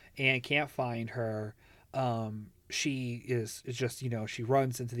Betsy and can't find her. She is just, she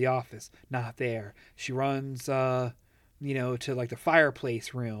runs into the office, not there. She runs, to the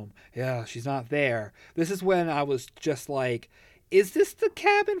fireplace room. Yeah, she's not there. This is when I was just like, is this the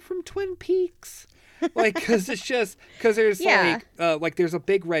cabin from Twin Peaks? Because there's there's a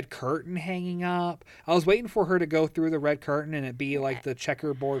big red curtain hanging up. I was waiting for her to go through the red curtain and it be the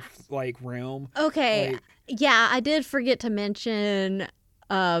checkerboard room. Okay. Yeah, I did forget to mention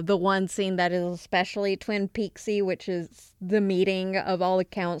the one scene that is especially Twin Peaksy, which is the meeting of all the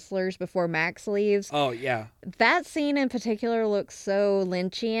counselors before Max leaves. Oh, yeah. That scene in particular looks so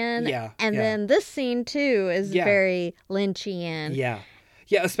Lynchian. Yeah. And then this scene, too, is very Lynchian. Yeah.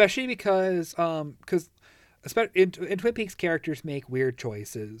 Yeah, especially because in Twin Peaks, characters make weird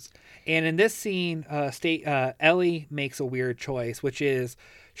choices, and in this scene, Ellie makes a weird choice, which is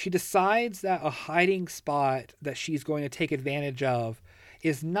she decides that a hiding spot that she's going to take advantage of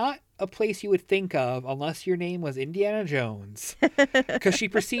is not a place you would think of unless your name was Indiana Jones, because she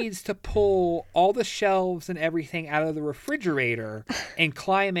proceeds to pull all the shelves and everything out of the refrigerator and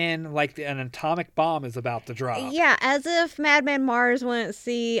climb in like an atomic bomb is about to drop. Yeah, as if Madman Mars wouldn't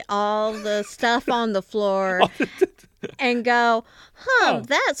see all the stuff on the floor and go,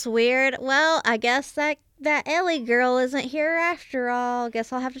 that's weird. Well, I guess that Ellie girl isn't here after all.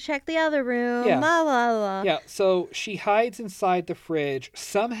 Guess I'll have to check the other room. Yeah. Blah, blah, blah. Yeah, so she hides inside the fridge.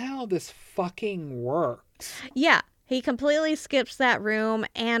 Somehow this fucking works. Yeah, he completely skips that room,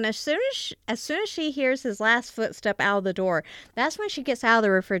 and as soon as she hears his last footstep out of the door, that's when she gets out of the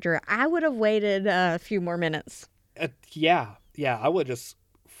refrigerator. I would have waited a few more minutes. Yeah, I would just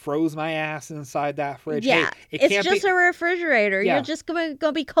froze my ass inside that fridge. Yeah, hey, it's just a refrigerator. Yeah. You're just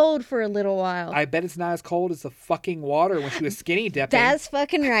gonna be cold for a little while. I bet it's not as cold as the fucking water when she was skinny dipping. That's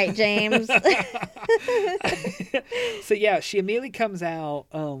fucking right, James. So yeah, she immediately comes out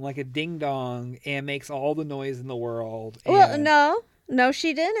like a ding dong and makes all the noise in the world. Well, no,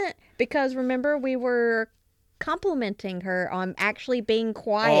 she didn't, because remember we were complimenting her on actually being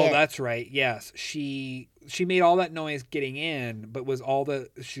quiet. Oh, that's right. Yes, she made all that noise getting in, but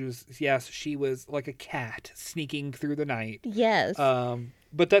she was like a cat sneaking through the night. Yes.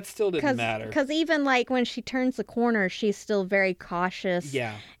 But that still didn't matter. Because even like when she turns the corner, she's still very cautious.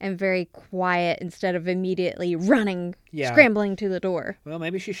 Yeah. And very quiet instead of immediately running, scrambling to the door. Well,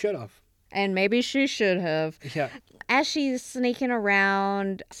 maybe she should have. And maybe she should have. Yeah. As she's sneaking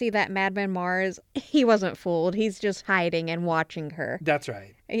around, see that Madman Mars, he wasn't fooled. He's just hiding and watching her. That's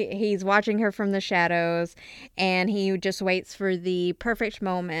right. He's watching her from the shadows, and he just waits for the perfect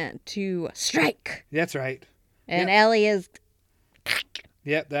moment to strike. That's right. And Ellie is...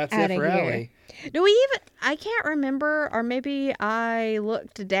 Yep, that's it for Ellie. Do we even... I can't remember, or maybe I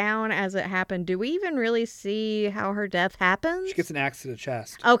looked down as it happened. Do we even really see how her death happens? She gets an axe to the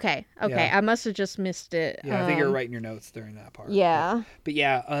chest. Okay. Yeah. I must have just missed it. Yeah, I think you're writing your notes during that part. Yeah. But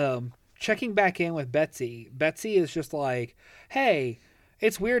yeah, checking back in with Betsy. Betsy is just like, hey,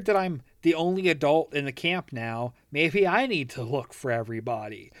 it's weird that I'm the only adult in the camp now. Maybe I need to look for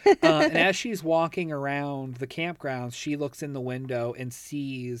everybody. And as she's walking around the campgrounds, she looks in the window and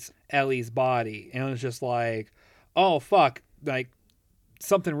sees Ellie's body. And it's just like, oh, fuck. Like,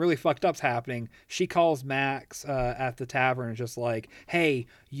 something really fucked up's happening. She calls Max at the tavern and just like, hey,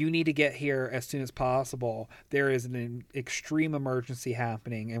 you need to get here as soon as possible. There is an extreme emergency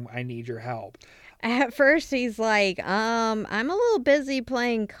happening and I need your help. At first, he's like, I'm a little busy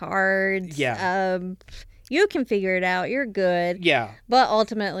playing cards. Yeah. You can figure it out. You're good. Yeah. But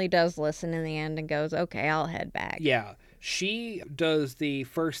ultimately does listen in the end and goes, okay, I'll head back. Yeah. She does the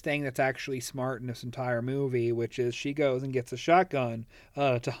first thing that's actually smart in this entire movie, which is she goes and gets a shotgun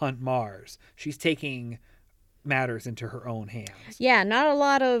to hunt Mars. She's taking matters into her own hands. Yeah, not a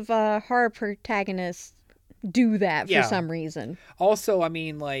lot of horror protagonists do that for some reason. Also, I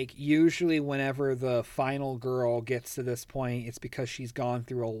mean, like, usually whenever the final girl gets to this point, it's because she's gone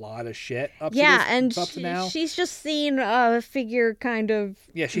through a lot of shit up to now. She's just seen a figure kind of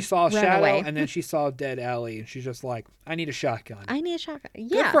she saw a shadow away. And then she saw dead Ellie and she's just like, I need a shotgun.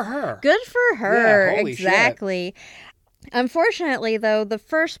 Yeah. Good for her. Good for her. Yeah, holy exactly. Shit. Unfortunately, though, the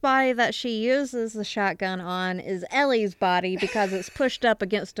first body that she uses the shotgun on is Ellie's body because it's pushed up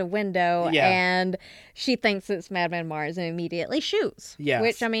against a window and she thinks it's Madman Mars and immediately shoots. Yes.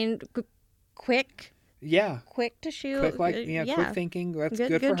 Which, I mean, quick. Yeah. Quick to shoot. Quick thinking. That's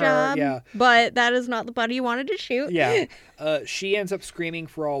good for her. Job. Yeah. But that is not the buddy you wanted to shoot. Yeah. She ends up screaming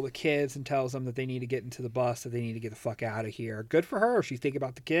for all the kids and tells them that they need to get into the bus, that they need to get the fuck out of here. Good for her. She's thinking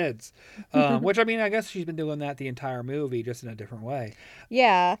about the kids. Which, I mean, I guess she's been doing that the entire movie, just in a different way.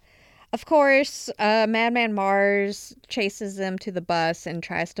 Yeah. Of course, Madman Mars chases them to the bus and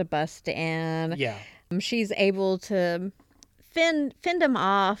tries to bust in. Yeah. She's able to fend him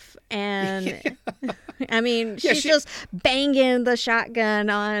off, and I mean, she's just banging the shotgun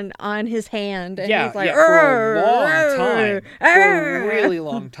on his hand, and he's like, for a long time, for a really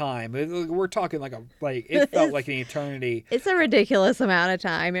long time. We're talking it felt like an eternity. It's a ridiculous amount of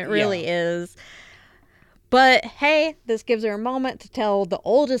time. It really is. But hey, this gives her a moment to tell the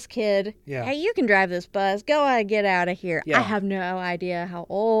oldest kid, hey, you can drive this bus. Go on, get out of here. Yeah. I have no idea how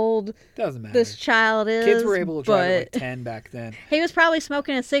old Doesn't matter. This child is. Kids were able to drive at like 10 back then. He was probably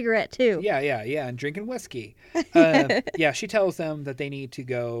smoking a cigarette too. Yeah, and drinking whiskey. She tells them that they need to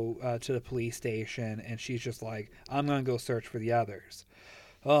go to the police station, and she's just like, I'm going to go search for the others.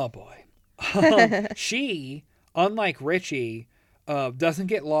 Oh, boy. She, unlike Richie, doesn't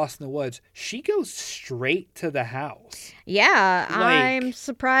get lost in the woods. She goes straight to the house. Yeah, I'm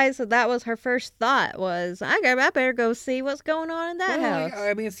surprised that was her first thought was, I better go see what's going on in that house.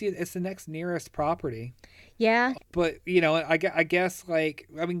 I mean, it's the next nearest property. Yeah. But, I guess,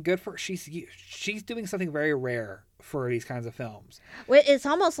 good for she's doing something very rare for these kinds of films. Well, it's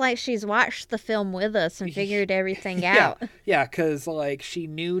almost like she's watched the film with us and figured everything out. Yeah, because, she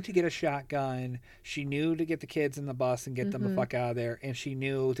knew to get a shotgun, she knew to get the kids in the bus and get them the fuck out of there, and she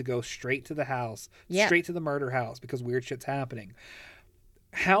knew to go straight to the house, straight to the murder house, because weird shit's happening.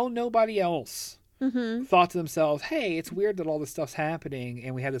 How nobody else thought to themselves, hey, it's weird that all this stuff's happening,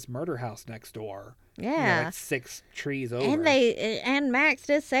 and we have this murder house next door. Yeah. 6 trees over. And Max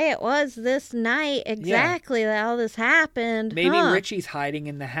did say it was this night exactly that all this happened. Maybe Richie's hiding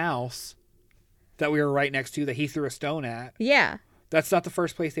in the house that we were right next to that he threw a stone at. Yeah. That's not the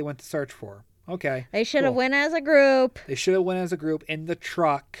first place they went to search for. Okay. They should have went as a group. They should have went as a group in the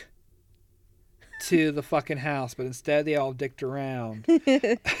truck to the fucking house, but instead they all dicked around.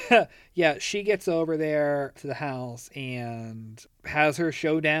 Yeah, she gets over there to the house and has her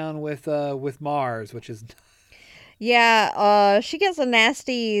showdown with Mars, which is yeah, she gets a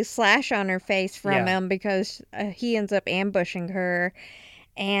nasty slash on her face from him because he ends up ambushing her,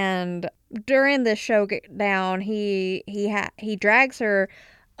 and during the showdown he drags her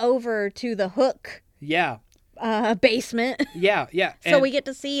over to the hook. Yeah. Basement. Yeah. So we get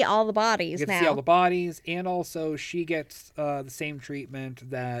to see all the bodies now. You get to see all the bodies, and also she gets the same treatment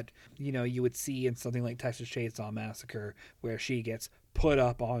that, you would see in something like Texas Chainsaw Massacre, where she gets put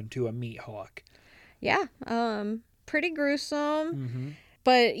up onto a meat hook. Yeah. Pretty gruesome. Mm-hmm.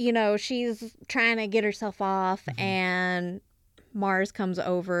 But, she's trying to get herself off, and Mars comes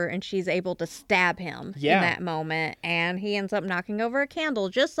over and she's able to stab him in that moment, and he ends up knocking over a candle,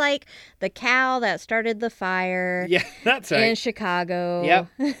 just like the cow that started the fire. Yeah, that's right. In Chicago.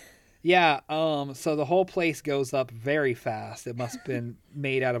 Yep. Yeah, so the whole place goes up very fast. It must have been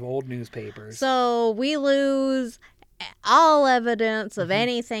made out of old newspapers. So we lose all evidence of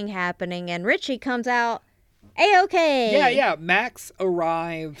anything happening, and Richie comes out A-okay. Yeah. Max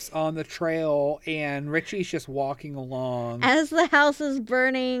arrives on the trail, and Richie's just walking along. As the house is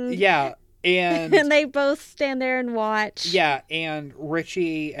burning. Yeah, and... and they both stand there and watch. Yeah, and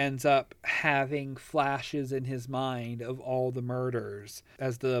Richie ends up having flashes in his mind of all the murders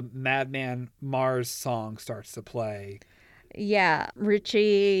as the Madman Mars song starts to play. Yeah,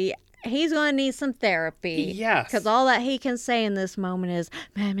 Richie... He's going to need some therapy. Yes. Because all that he can say in this moment is,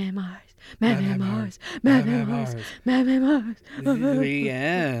 Madman Mars, Madman Mars, Madman Mars, Madman Mars. The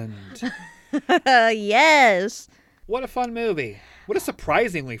end. Yes. What a fun movie. What a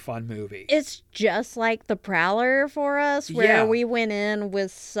surprisingly fun movie. It's just like The Prowler for us, where we went in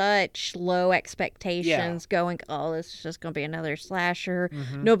with such low expectations, going, oh, this is just going to be another slasher.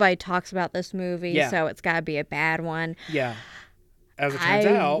 Nobody talks about this movie, so it's got to be a bad one. Yeah. As it turns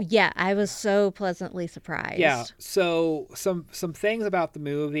out. Yeah, I was so pleasantly surprised. Yeah. So some things about the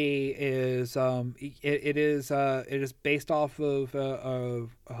movie is it is based off of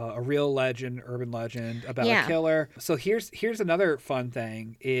a real legend, urban legend about a killer. So here's another fun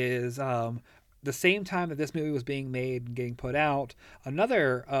thing is the same time that this movie was being made and getting put out,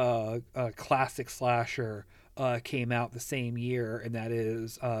 another classic slasher came out the same year, and that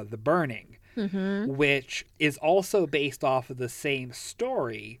is The Burning. Which is also based off of the same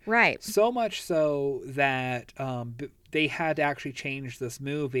story. Right. So much so that they had to actually change this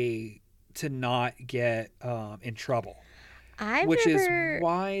movie to not get in trouble. Is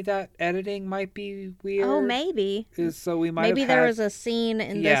why that editing might be weird. Oh, maybe. Maybe there was a scene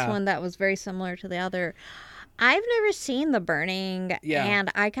in this one that was very similar to the other. I've never seen The Burning,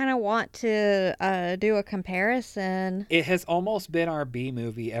 and I kind of want to do a comparison. It has almost been our B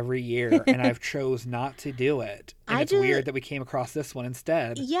movie every year, and I've chose not to do it. And it's weird that we came across this one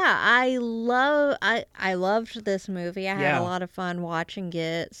instead. Yeah, I loved this movie. I had a lot of fun watching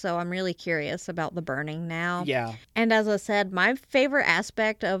it, so I'm really curious about The Burning now. Yeah. And as I said, my favorite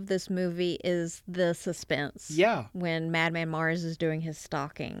aspect of this movie is the suspense. Yeah. When Madman Mars is doing his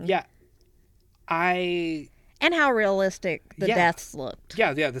stalking. Yeah. And how realistic the deaths looked.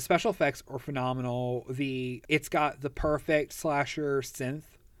 Yeah, the special effects are phenomenal. It's got the perfect slasher synth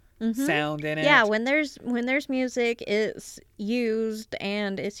sound in it. Yeah, when there's music, it's used,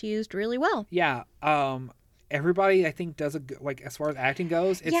 and it's used really well. Yeah. Everybody, I think, does as far as acting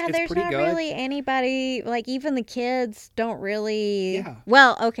goes, it's pretty good. Yeah, there's not really anybody, even the kids don't really... Yeah.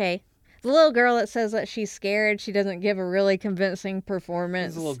 Well, okay. The little girl that says that she's scared, she doesn't give a really convincing performance.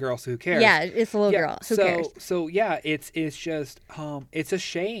 It's a little girl, so who cares? Yeah, it's a little girl. Who cares? So yeah, it's just it's a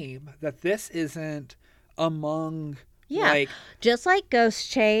shame that this isn't among like, just like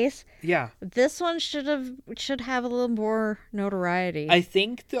Ghost Chase. Yeah. This one should have a little more notoriety. I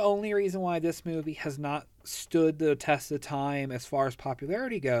think the only reason why this movie has not stood the test of time as far as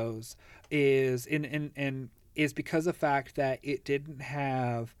popularity goes is is because of the fact that it didn't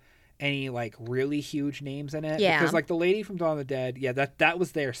have any like really huge names in it. Yeah. Because like the lady from Dawn of the Dead, that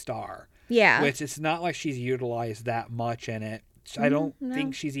was their star. Yeah. Which it's not like she's utilized that much in it. I don't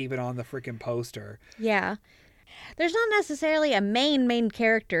think she's even on the freaking poster. Yeah. There's not necessarily a main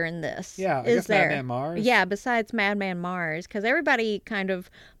character in this. Yeah, is there? Madman Mars. Yeah, besides Madman Mars, because everybody kind of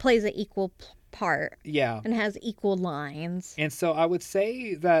plays an equal part. Yeah. And has equal lines. And so I would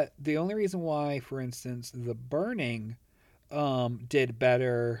say that the only reason why, for instance, The Burning did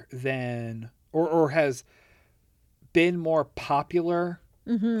better than or has been more popular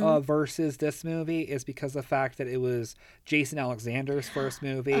versus this movie is because of the fact that it was Jason Alexander's first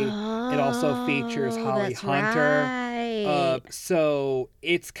movie. It also features Holly Hunter. Right. So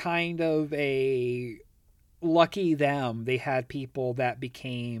it's kind of a lucky them. They had people that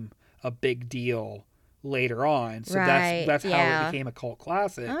became a big deal later on. So that's how it became a cult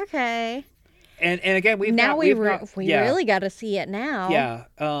classic. Okay. And again, we really got to see it now. Yeah.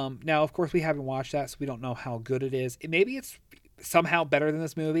 Now, of course, we haven't watched that, so we don't know how good it is. Maybe it's somehow better than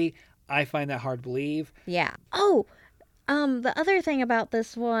this movie. I find that hard to believe. Yeah. Oh, the other thing about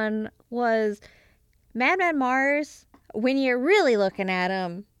this one was Madman Mars, when you're really looking at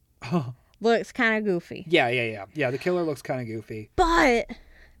him, looks kind of goofy. Yeah. The killer looks kind of goofy. But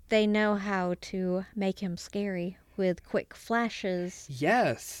they know how to make him scary with quick flashes.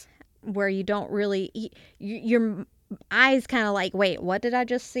 Yes. Where you don't really... your eyes kind of like, wait, what did I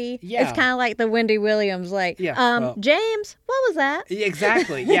just see? Yeah. It's kind of like the Wendy Williams, like, James, what was that?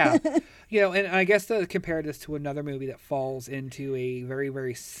 Exactly, yeah. And I guess to compare this to another movie that falls into a very,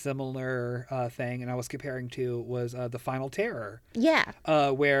 very similar thing, and I was comparing to, was The Final Terror. Yeah.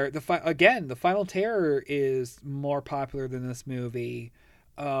 Where, The Final Terror is more popular than this movie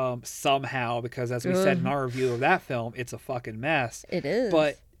somehow, because as we said in our review of that film, it's a fucking mess. It is.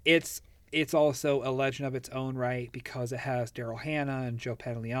 But it's also a legend of its own right because it has Daryl Hannah and Joe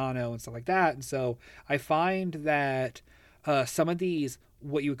Pantoliano and stuff like that. And so I find that some of these,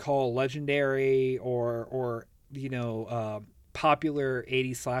 what you would call legendary or popular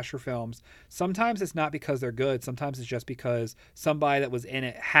 80s slasher films, sometimes it's not because they're good. Sometimes it's just because somebody that was in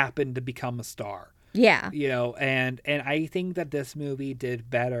it happened to become a star. Yeah. And I think that this movie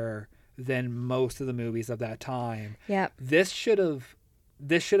did better than most of the movies of that time. Yep. This should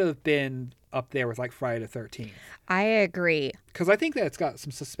have been up there with like Friday the 13th. I agree. Because I think that it's got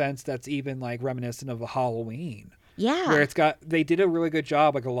some suspense that's even like reminiscent of a Halloween. Yeah. Where they did a really good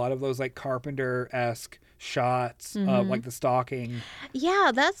job, like a lot of those like Carpenter-esque shots of like the stalking.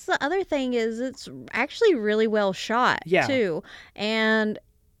 Yeah, that's the other thing, is it's actually really well shot too. And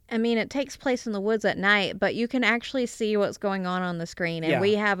I mean, it takes place in the woods at night, but you can actually see what's going on the screen. And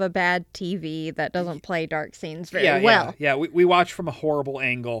we have a bad TV that doesn't play dark scenes very well. Yeah. We watch from a horrible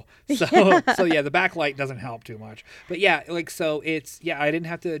angle. So, the backlight doesn't help too much. But I didn't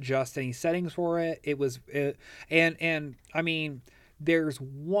have to adjust any settings for it. And I mean, there's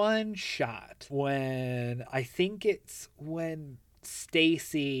one shot when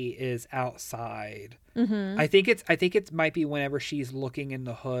Stacy is outside. I think it might be whenever she's looking in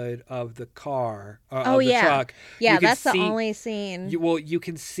the hood of the car of the truck. Yeah, that's the only scene. You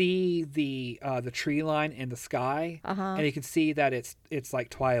can see the tree line in the sky, and you can see that it's like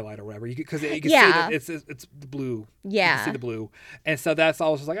twilight or whatever. You can see that it's the blue. Yeah, you can see the blue, and so that's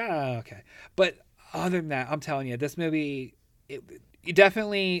always like okay. But other than that, I'm telling you, this movie. You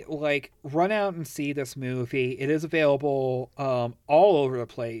definitely run out and see this movie. It is available all over the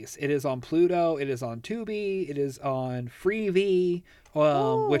place. It is on Pluto. It is on Tubi. It is on Freevee,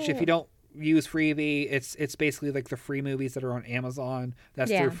 which if you don't use Freevee, it's basically like the free movies that are on Amazon.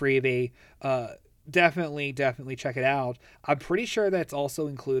 That's through Freevee. Definitely check it out. I'm pretty sure that's also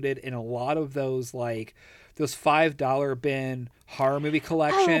included in a lot of those those $5 bin horror movie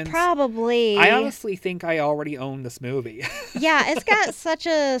collections. Oh, probably. I honestly think I already own this movie. Yeah, it's got such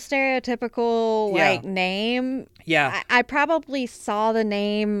a stereotypical name. Yeah. I probably saw the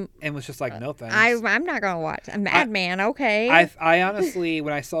name and was just like, no thanks. I'm not going to watch Madman, okay. I honestly,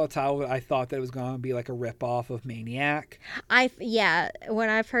 when I saw the title, I thought that it was going to be like a ripoff of Maniac. When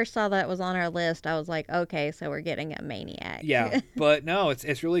I first saw that was on our list, I was like, okay, so we're getting a Maniac. Yeah, but no,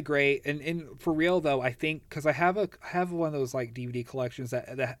 it's really great. And for real though, I think because I have one of those like DVD collections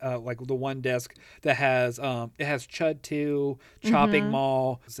that like the one disc that has it has Chud 2, Chopping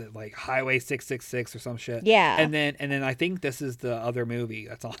Mall, is it like Highway 666 or some shit? Yeah. And then I think this is the other movie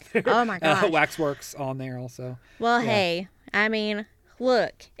that's on there. Oh my gosh. Waxworks on there also. Well, hey, I mean,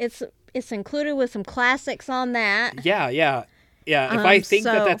 look, it's included with some classics on that. Yeah. If I think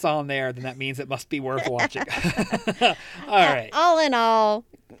that's on there, then that means it must be worth watching. All right. All in all,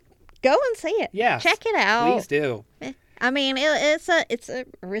 go and see it. Yeah. Check it out. Please do. I mean, it's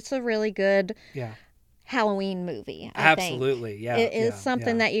a really good Halloween movie. I Absolutely. think. Yeah. It is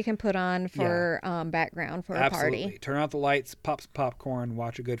something that you can put on for background for a party. Turn out the lights, pop some popcorn,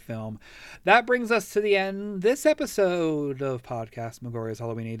 watch a good film. That brings us to the end this episode of Podcast Megoria's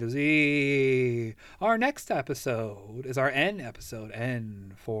Halloween A to Z. Our next episode is our N episode.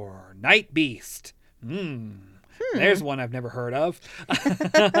 N for Night Beast. There's one I've never heard of.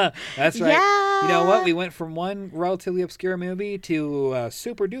 That's right. Yeah. You know what? We went from one relatively obscure movie to a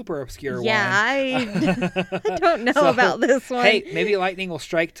super duper obscure one. I don't know about this one. Hey, maybe lightning will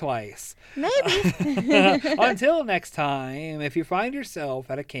strike twice. Maybe. Until next time, if you find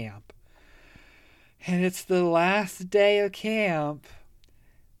yourself at a camp and it's the last day of camp,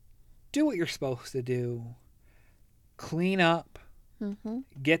 do what you're supposed to do. Clean up.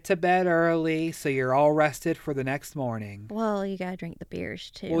 Get to bed early so you're all rested for the next morning. Well, you gotta drink the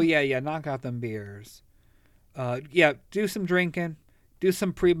beers too. Well, yeah, knock out them beers. Do some drinking, do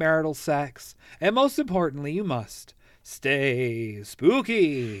some premarital sex, and most importantly, you must stay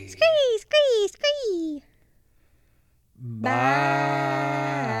spooky. Squee, squee. Bye.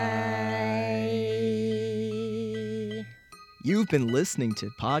 You've been listening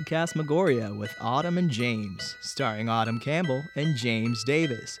to Podcast Megoria with Autumn and James, starring Autumn Campbell and James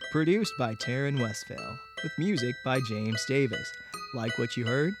Davis, produced by Taryn Westphal, with music by James Davis. Like what you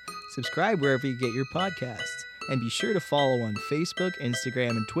heard? Subscribe wherever you get your podcasts, and be sure to follow on Facebook,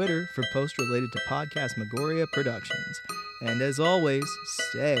 Instagram, and Twitter for posts related to Podcast Megoria Productions. And as always,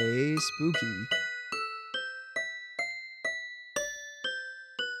 stay spooky.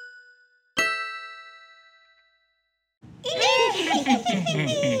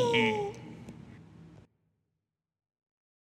 Hehehehe